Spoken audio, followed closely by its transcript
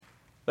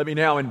Let me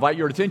now invite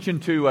your attention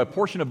to a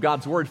portion of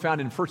God's Word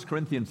found in 1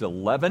 Corinthians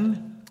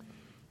 11.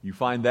 You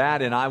find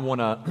that, and I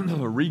want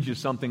to read you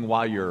something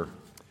while you're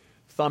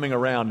thumbing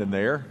around in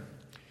there.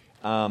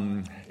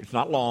 It's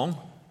not long,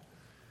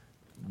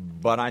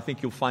 but I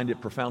think you'll find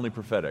it profoundly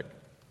prophetic.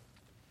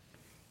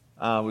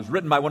 It was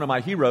written by one of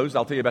my heroes.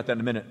 I'll tell you about that in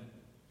a minute.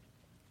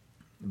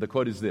 The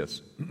quote is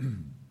this: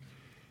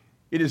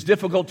 "It is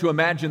difficult to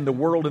imagine the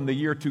world in the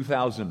year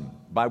 2000,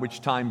 by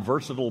which time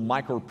versatile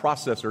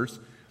microprocessors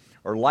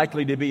are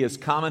likely to be as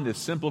common as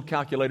simple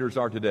calculators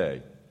are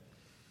today.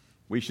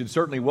 We should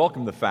certainly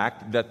welcome the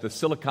fact that the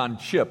silicon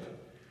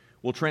chip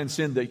will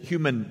transcend the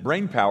human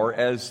brain power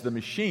as the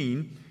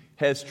machine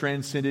has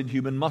transcended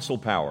human muscle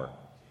power.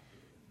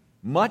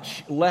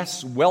 Much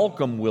less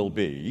welcome will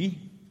be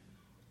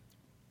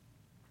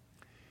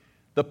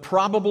the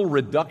probable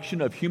reduction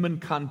of human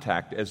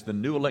contact as the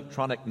new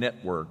electronic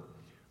network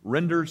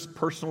renders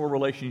personal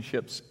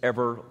relationships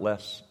ever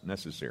less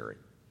necessary.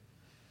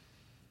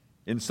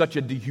 In such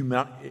a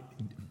dehumanized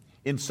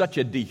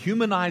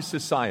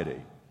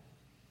society,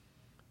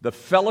 the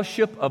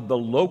fellowship of the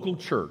local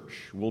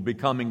church will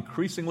become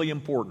increasingly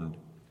important,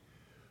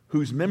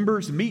 whose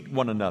members meet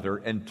one another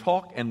and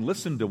talk and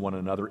listen to one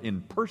another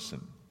in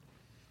person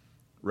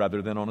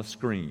rather than on a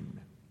screen.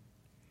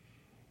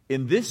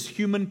 In this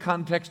human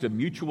context of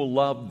mutual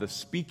love, the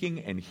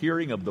speaking and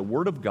hearing of the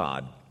Word of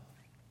God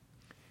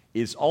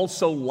is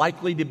also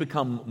likely to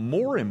become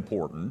more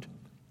important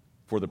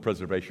for the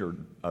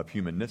preservation of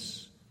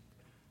humanness,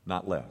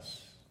 not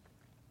less."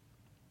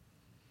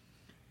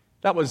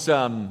 That was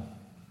a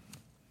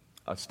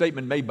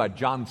statement made by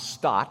John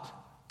Stott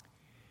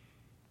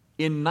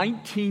in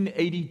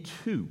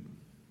 1982.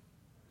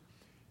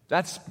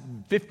 That's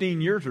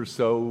 15 years or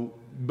so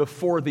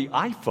before the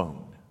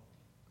iPhone.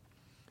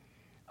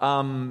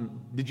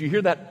 Did you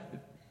hear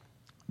that?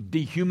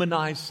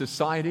 Dehumanized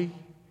society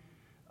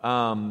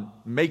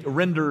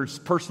renders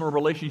personal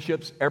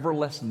relationships ever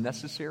less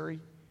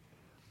necessary.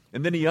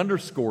 And then he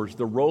underscores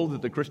the role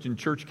that the Christian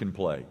church can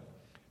play.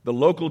 The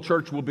local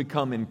church will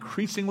become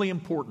increasingly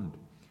important,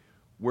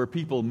 where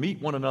people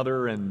meet one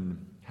another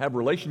and have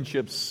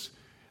relationships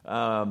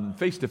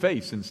face to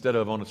face instead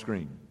of on a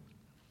screen.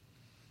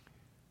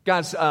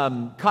 Guys,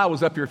 Kyle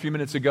was up here a few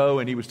minutes ago,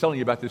 and he was telling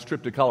you about this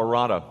trip to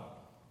Colorado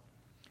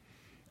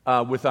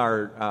with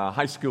our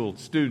high school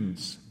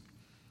students.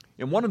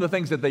 And one of the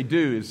things that they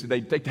do is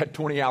they take that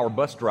 20-hour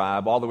bus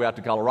drive all the way out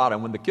to Colorado.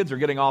 And when the kids are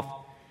getting off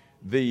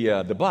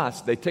the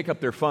bus, they take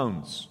up their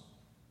phones,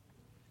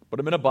 put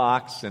them in a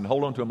box, and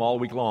hold on to them all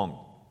week long.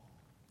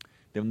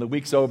 Then when the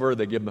week's over,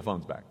 they give them the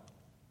phones back.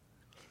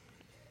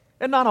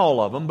 And not all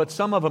of them, but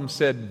some of them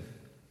said,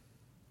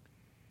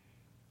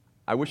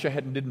 "I wish I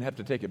didn't have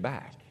to take it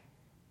back.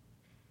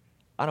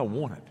 I don't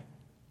want it.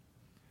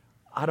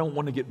 I don't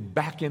want to get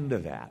back into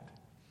that."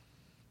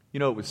 You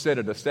know, it was said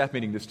at a staff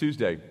meeting this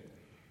Tuesday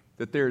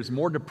that there's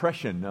more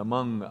depression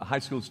among high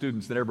school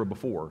students than ever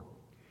before.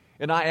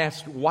 And I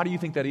asked, "Why do you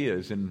think that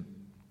is?" And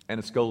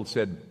a scholar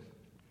said,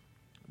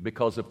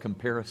 "Because of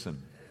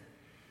comparison."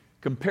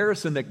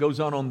 Comparison that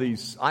goes on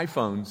these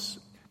iPhones,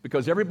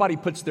 because everybody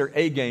puts their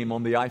A game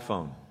on the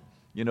iPhone.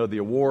 You know, the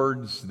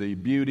awards, the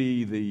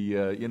beauty,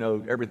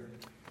 everything.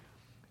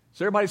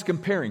 So everybody's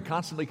comparing,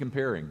 constantly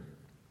comparing.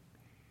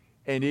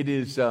 And it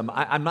is,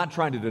 I'm not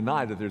trying to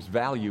deny that there's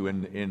value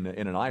in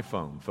an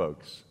iPhone,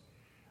 folks.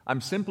 I'm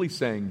simply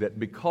saying that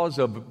because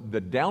of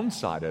the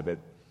downside of it,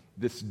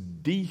 this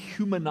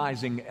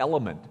dehumanizing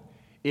element,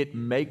 it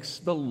makes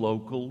the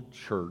local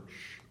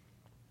church,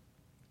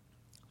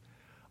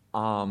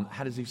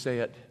 how does he say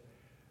it?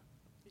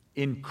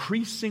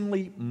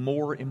 Increasingly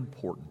more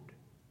important.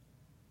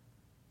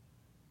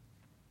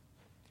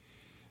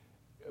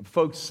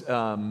 Folks,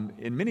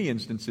 in many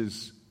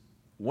instances,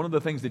 one of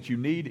the things that you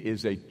need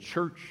is a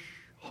church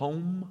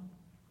home.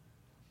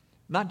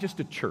 Not just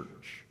a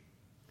church,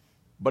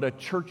 but a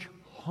church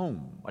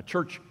home, a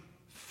church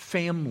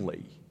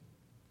family,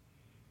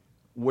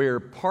 where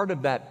part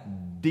of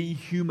that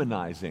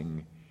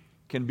dehumanizing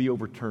can be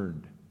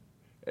overturned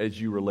as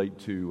you relate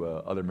to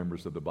other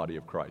members of the body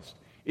of Christ.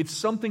 It's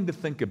something to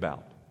think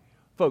about.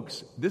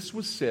 Folks, this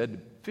was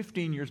said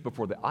 15 years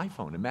before the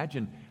iPhone.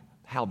 Imagine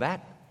how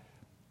that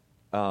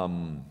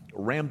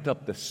ramped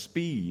up the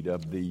speed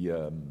of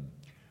the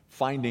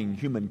finding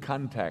human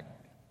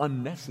contact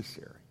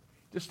unnecessary.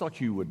 Just thought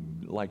you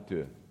would like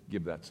to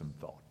give that some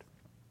thought.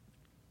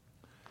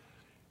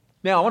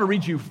 Now, I want to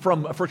read you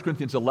from 1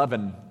 Corinthians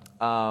 11.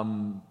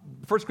 1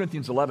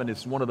 Corinthians 11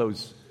 is one of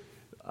those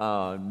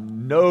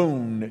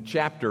known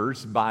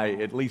chapters by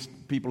at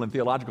least people in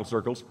theological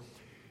circles,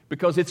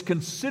 because it's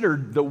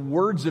considered the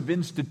words of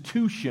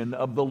institution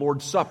of the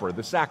Lord's Supper,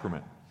 the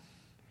sacrament.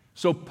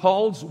 So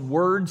Paul's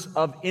words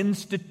of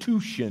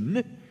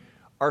institution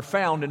are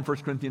found in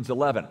 1 Corinthians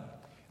 11.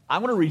 I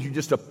want to read you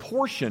just a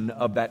portion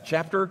of that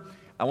chapter.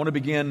 I want to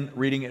begin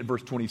reading at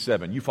verse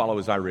 27. You follow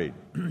as I read.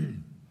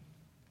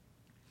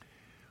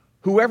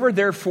 "Whoever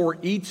therefore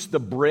eats the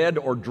bread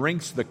or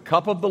drinks the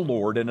cup of the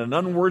Lord in an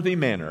unworthy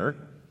manner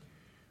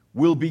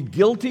will be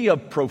guilty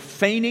of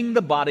profaning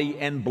the body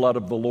and blood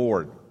of the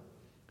Lord.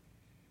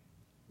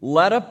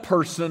 Let a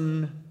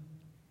person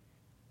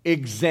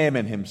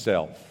examine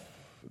himself.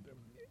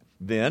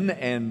 Then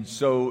and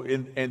so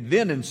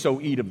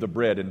eat of the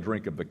bread and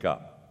drink of the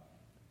cup.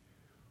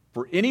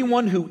 For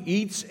anyone who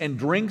eats and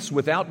drinks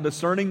without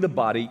discerning the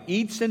body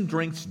eats and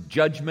drinks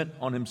judgment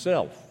on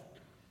himself.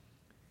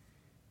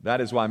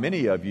 That is why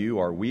many of you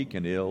are weak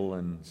and ill,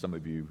 and some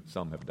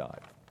have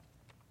died.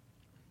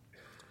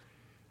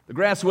 The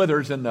grass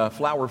withers and the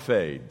flower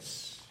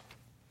fades,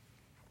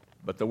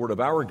 but the word of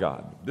our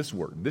God, this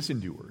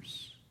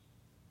endures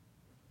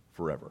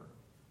forever.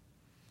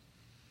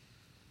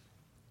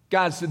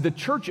 Guys, the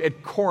church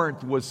at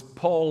Corinth was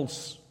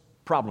Paul's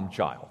problem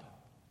child.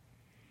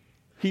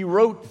 He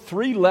wrote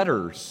 3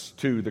 letters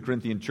to the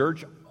Corinthian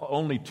church,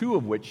 only 2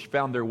 of which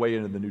found their way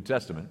into the New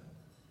Testament.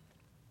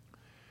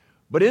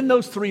 But in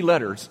those 3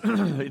 letters,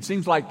 it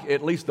seems like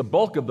at least the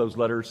bulk of those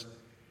letters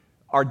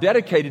are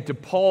dedicated to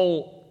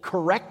Paul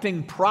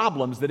correcting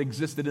problems that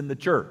existed in the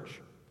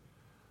church.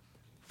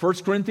 1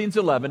 Corinthians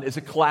 11 is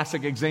a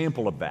classic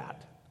example of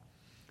that.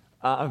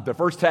 The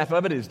first half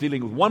of it is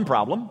dealing with one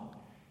problem.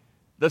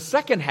 The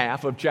second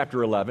half of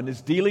chapter 11 is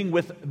dealing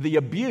with the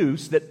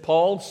abuse that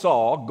Paul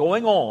saw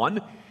going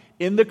on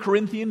in the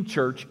Corinthian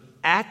church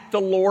at the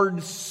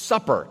Lord's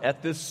Supper,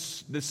 at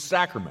this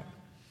sacrament.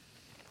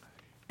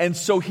 And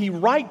so he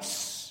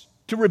writes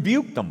to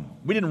rebuke them.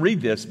 We didn't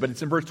read this, but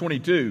it's in verse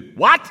 22.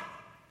 What?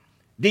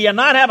 Do you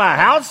not have a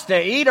house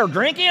to eat or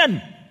drink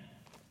in?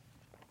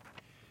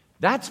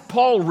 That's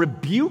Paul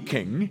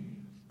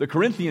rebuking the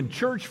Corinthian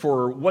church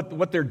for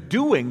what they're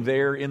doing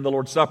there in the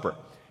Lord's Supper.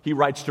 He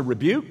writes to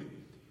rebuke.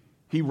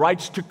 He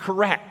writes to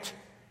correct.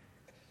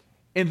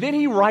 And then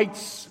he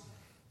writes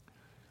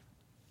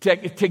to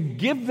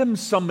give them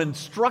some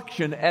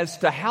instruction as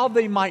to how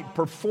they might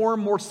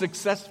perform more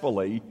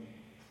successfully.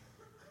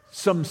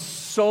 Some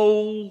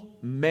soul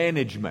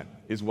management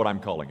is what I'm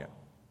calling it.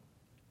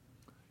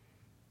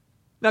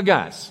 Now,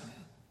 guys,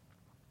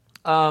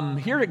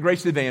 here at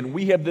Grace the Van,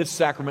 we have this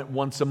sacrament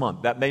once a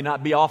month. That may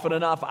not be often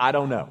enough, I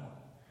don't know.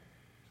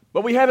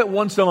 But we have it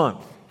once a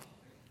month.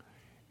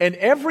 And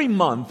every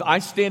month I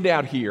stand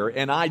out here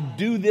and I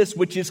do this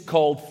which is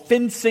called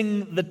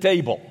fencing the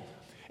table.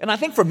 And I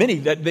think for many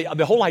that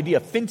the whole idea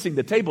of fencing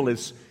the table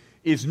is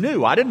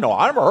new. I didn't know.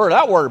 I never heard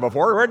that word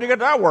before. Where did you get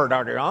that word,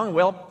 Dr. Young?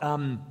 Well,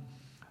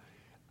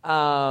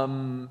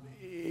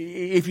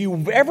 if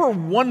you've ever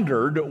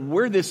wondered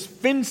where this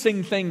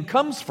fencing thing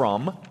comes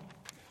from,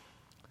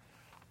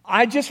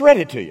 I just read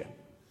it to you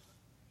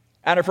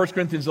out of 1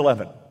 Corinthians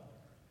 11.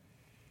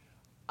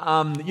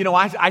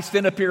 I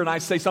stand up here and I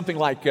say something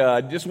like,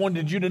 just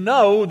wanted you to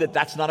know that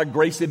that's not a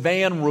Grace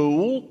Van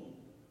rule.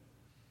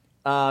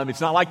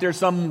 It's not like there's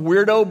some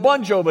weirdo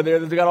bunch over there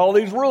that's got all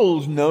these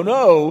rules.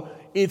 No.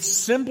 It's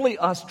simply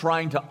us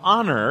trying to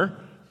honor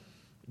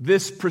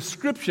this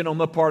prescription on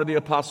the part of the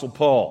Apostle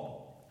Paul.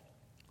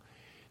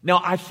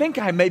 Now, I think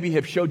I maybe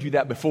have showed you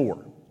that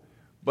before.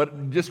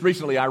 But just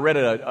recently I read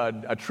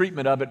a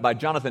treatment of it by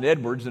Jonathan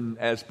Edwards, and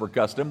as per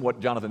custom,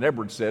 what Jonathan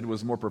Edwards said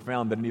was more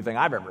profound than anything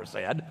I've ever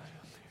said.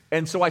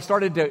 And so I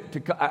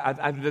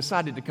I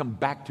decided to come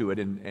back to it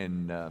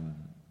and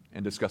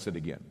discuss it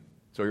again.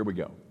 So here we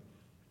go.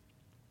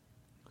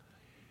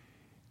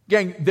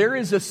 Gang, there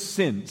is a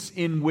sense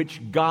in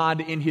which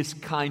God, in His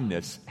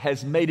kindness,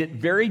 has made it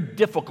very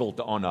difficult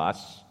on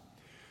us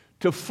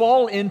to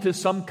fall into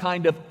some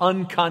kind of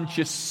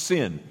unconscious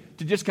sin,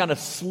 to just kind of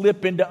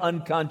slip into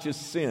unconscious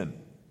sin.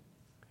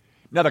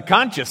 Now, the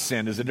conscious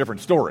sin is a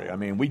different story. I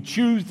mean, we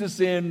choose to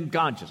sin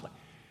consciously.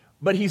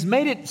 But He's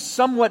made it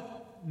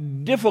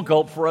somewhat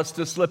difficult for us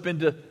to slip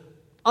into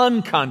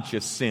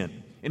unconscious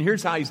sin. And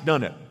here's how He's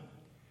done it.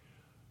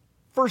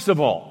 First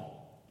of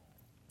all,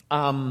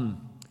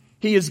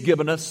 He has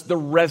given us the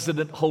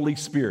resident Holy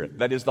Spirit.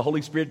 That is, the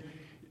Holy Spirit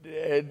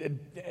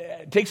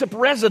takes up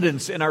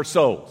residence in our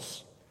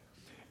souls.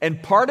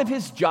 And part of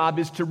His job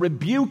is to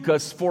rebuke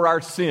us for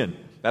our sin.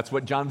 That's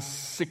what John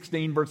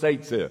 16 verse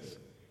 8 says.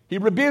 He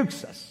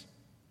rebukes us.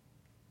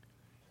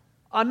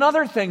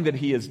 Another thing that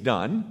He has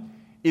done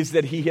is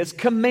that He has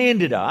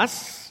commanded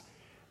us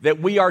that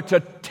we are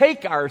to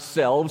take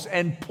ourselves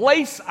and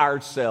place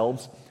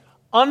ourselves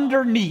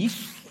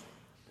underneath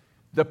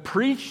the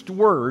preached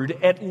word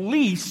at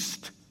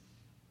least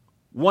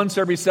once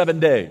every 7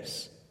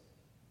 days.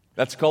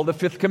 That's called the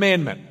 5th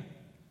commandment.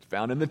 It's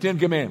found in the 10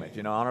 commandments.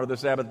 Honor the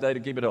Sabbath day to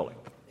keep it holy.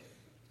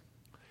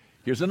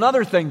 Here's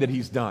another thing that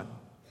He's done.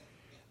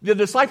 The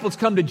disciples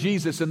come to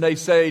Jesus and they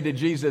say to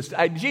Jesus,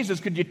 Jesus,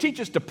 could you teach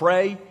us to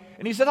pray?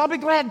 And He said, I'll be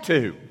glad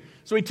to.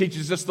 So He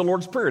teaches us the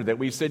Lord's Prayer that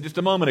we said just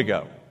a moment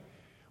ago.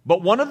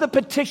 But one of the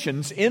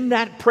petitions in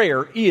that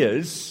prayer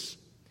is,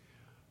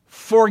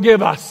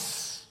 forgive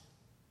us.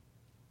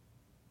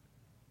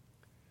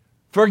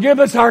 Forgive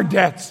us our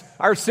debts,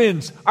 our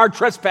sins, our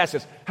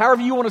trespasses,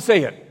 however you want to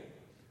say it.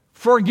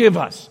 Forgive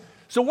us.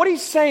 So what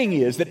He's saying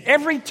is that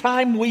every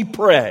time we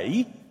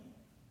pray,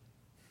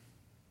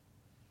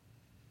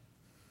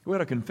 we ought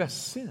to confess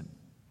sin.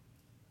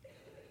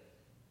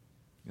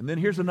 And then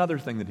here's another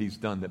thing that he's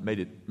done that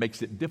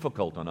makes it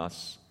difficult on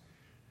us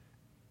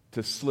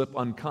to slip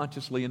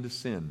unconsciously into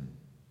sin.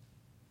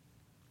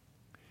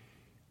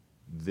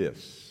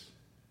 This.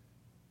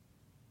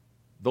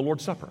 The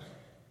Lord's Supper.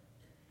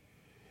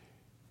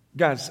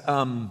 Guys,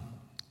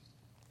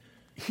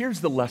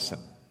 here's the lesson.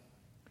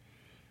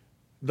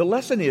 The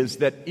lesson is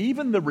that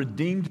even the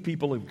redeemed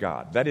people of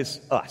God, that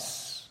is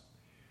us,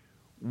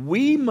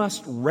 we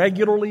must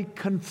regularly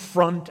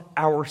confront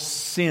our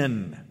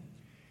sin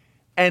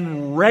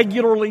and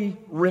regularly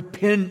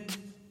repent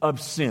of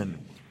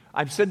sin.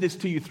 I've said this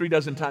to you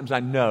 36 times,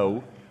 I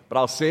know, but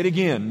I'll say it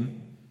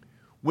again.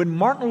 When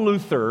Martin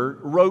Luther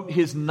wrote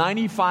his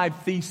 95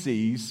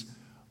 Theses,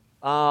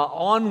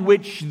 on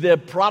which the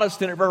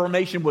Protestant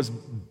Reformation was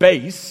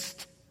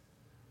based,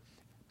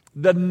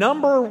 the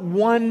number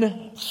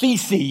one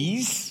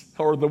thesis,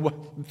 or the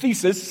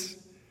thesis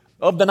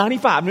of the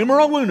 95,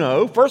 numero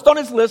uno, first on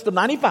his list of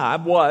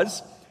 95,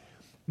 was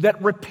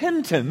that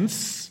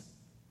repentance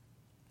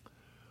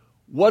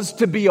was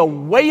to be a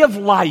way of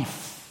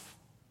life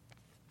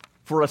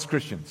for us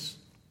Christians.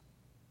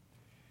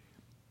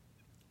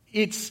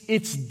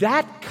 It's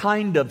that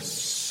kind of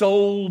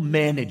soul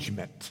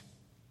management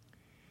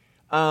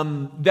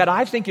that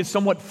I think is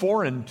somewhat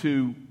foreign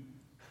to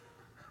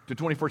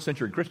 21st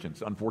century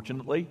Christians,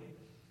 unfortunately.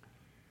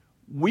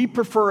 We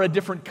prefer a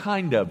different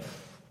kind of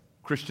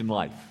Christian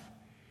life.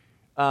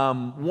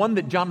 One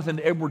that Jonathan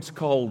Edwards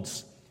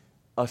calls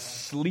a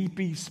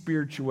sleepy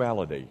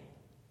spirituality.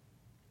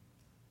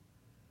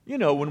 You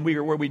know,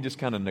 where we just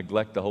kind of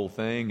neglect the whole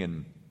thing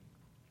and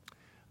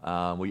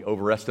we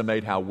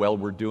overestimate how well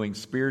we're doing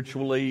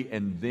spiritually,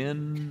 and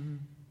then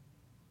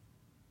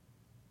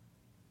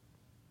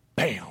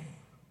bam!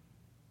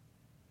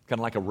 Kind of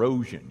like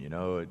erosion, you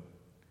know. It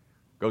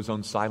goes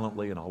on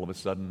silently, and all of a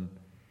sudden,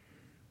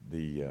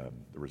 the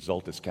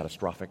result is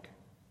catastrophic.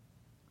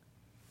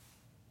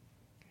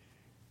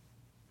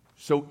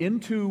 So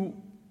into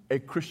a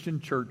Christian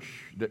church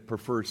that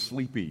prefers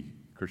sleepy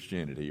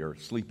Christianity or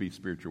sleepy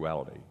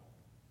spirituality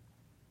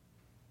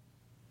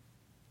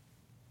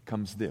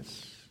comes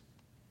this,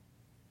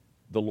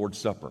 the Lord's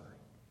Supper,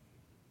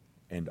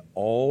 and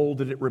all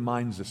that it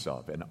reminds us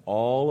of, and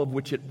all of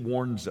which it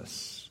warns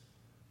us.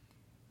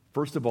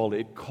 First of all,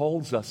 it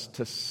calls us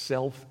to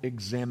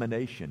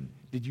self-examination.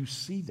 Did you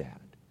see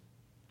that?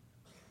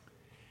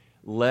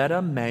 Let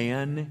a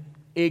man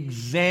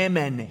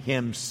examine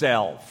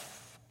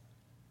himself.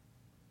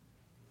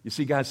 You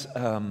see, guys,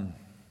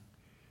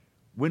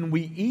 when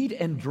we eat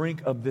and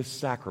drink of this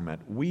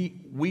sacrament,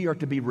 we are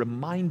to be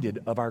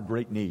reminded of our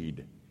great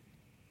need.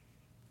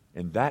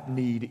 And that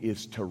need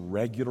is to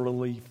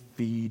regularly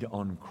feed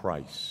on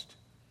Christ.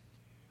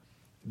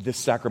 This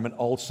sacrament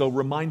also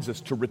reminds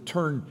us to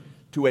return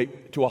to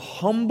a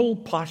humble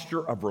posture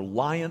of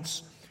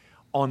reliance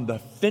on the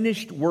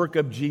finished work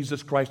of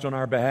Jesus Christ on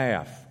our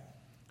behalf.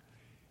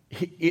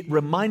 It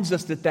reminds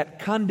us that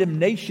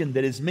condemnation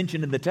that is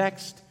mentioned in the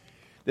text,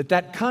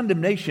 that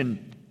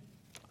condemnation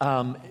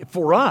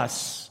for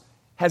us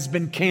has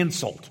been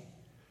canceled.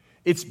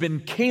 It's been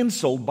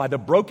canceled by the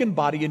broken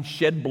body and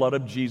shed blood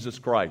of Jesus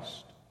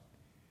Christ.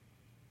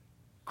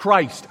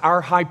 Christ, our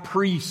high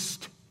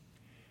priest,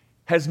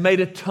 has made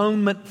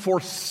atonement for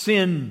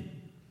sin,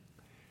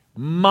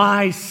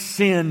 my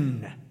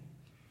sin,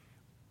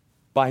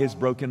 by his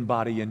broken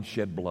body and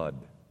shed blood.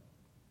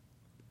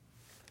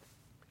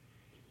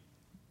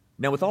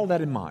 Now, with all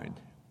that in mind,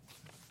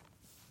 I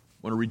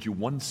want to read you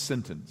one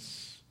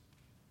sentence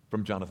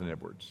from Jonathan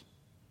Edwards.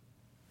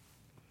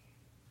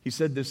 He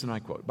said this, and I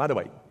quote. By the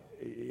way,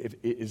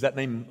 is that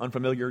name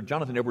unfamiliar?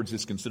 Jonathan Edwards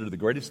is considered the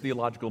greatest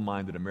theological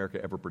mind that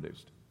America ever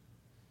produced.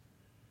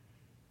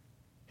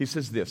 He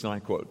says this, and I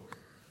quote,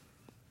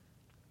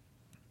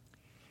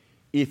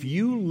 "If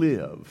you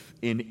live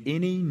in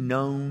any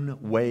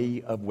known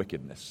way of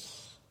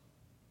wickedness,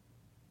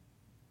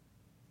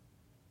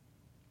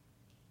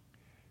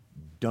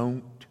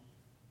 don't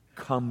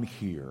come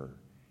here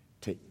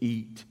to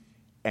eat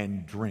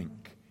and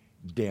drink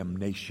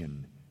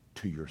damnation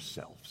to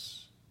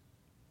yourselves."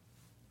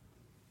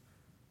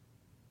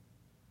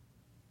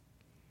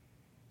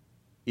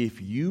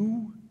 If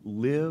you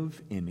live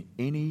in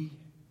any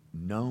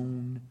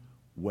known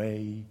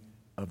way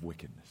of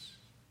wickedness,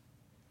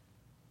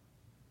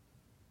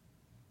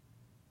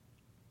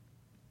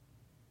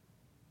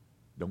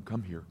 don't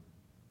come here.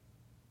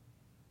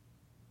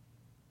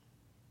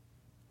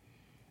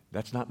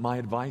 That's not my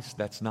advice.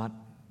 That's not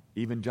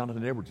even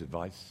Jonathan Edwards'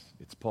 advice.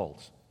 It's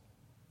Paul's.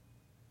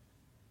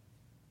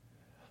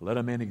 Let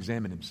a man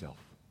examine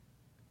himself,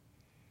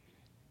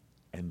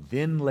 and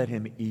then let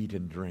him eat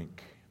and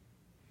drink.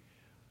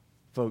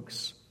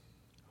 Folks,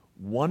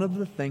 one of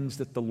the things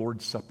that the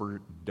Lord's Supper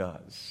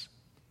does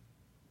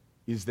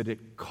is that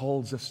it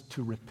calls us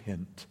to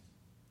repent.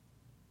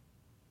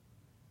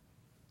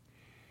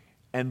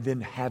 And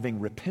then,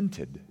 having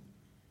repented,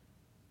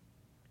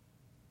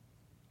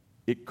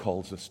 it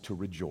calls us to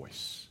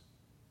rejoice.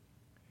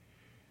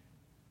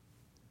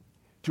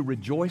 To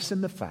rejoice in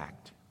the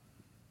fact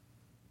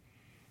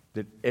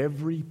that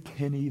every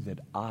penny that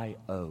I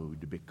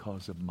owed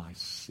because of my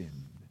sin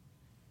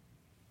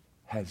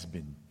has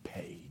been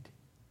paid.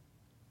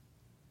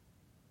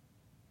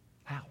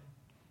 How?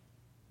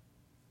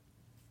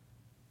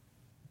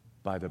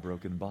 By the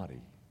broken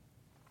body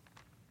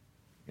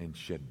and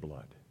shed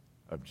blood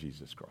of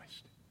Jesus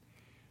Christ.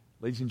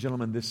 Ladies and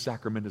gentlemen, this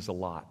sacrament is a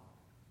lot.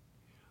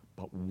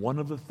 But one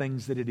of the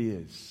things that it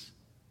is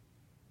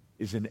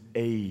an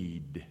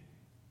aid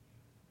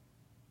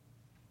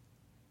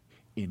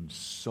in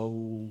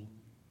soul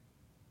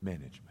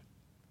management.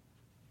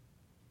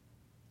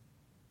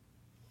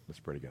 Let's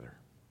pray together.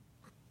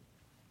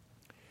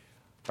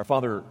 Our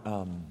Father,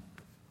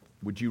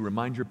 would you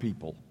remind your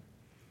people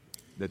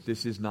that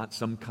this is not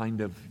some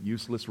kind of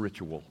useless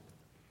ritual,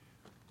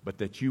 but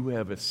that you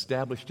have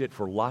established it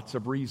for lots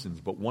of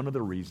reasons. But one of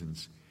the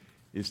reasons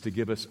is to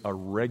give us a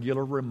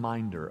regular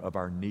reminder of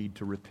our need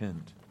to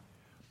repent,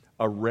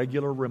 a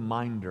regular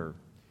reminder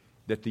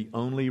that the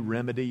only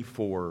remedy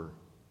for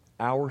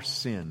our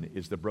sin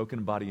is the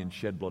broken body and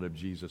shed blood of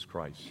Jesus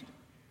Christ.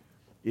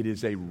 It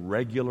is a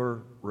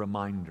regular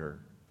reminder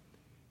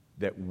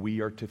that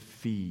we are to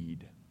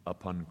feed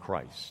upon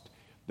Christ,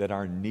 that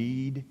our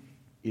need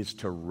is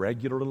to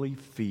regularly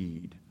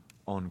feed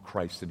on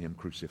Christ and Him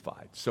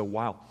crucified. So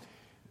while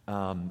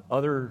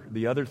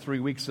the other 3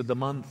 weeks of the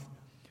month,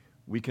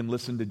 we can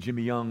listen to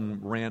Jimmy Young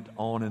rant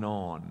on and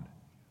on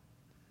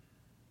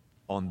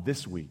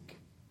this week,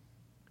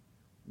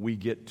 we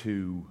get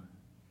to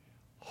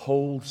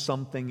hold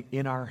something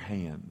in our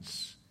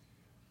hands,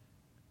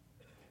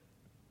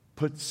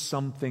 put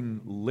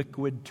something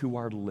liquid to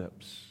our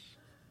lips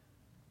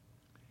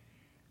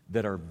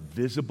that are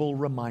visible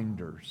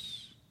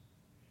reminders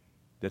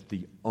that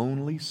the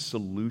only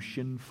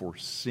solution for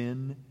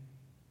sin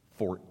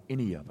for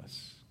any of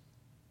us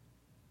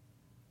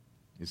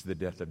is the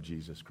death of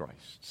Jesus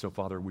Christ. So,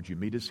 Father, would you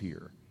meet us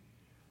here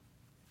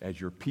as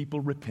your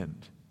people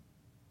repent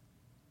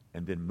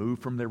and then move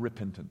from their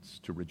repentance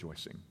to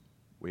rejoicing?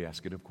 We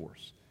ask it, of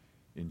course,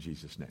 in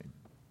Jesus' name.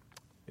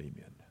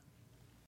 Amen.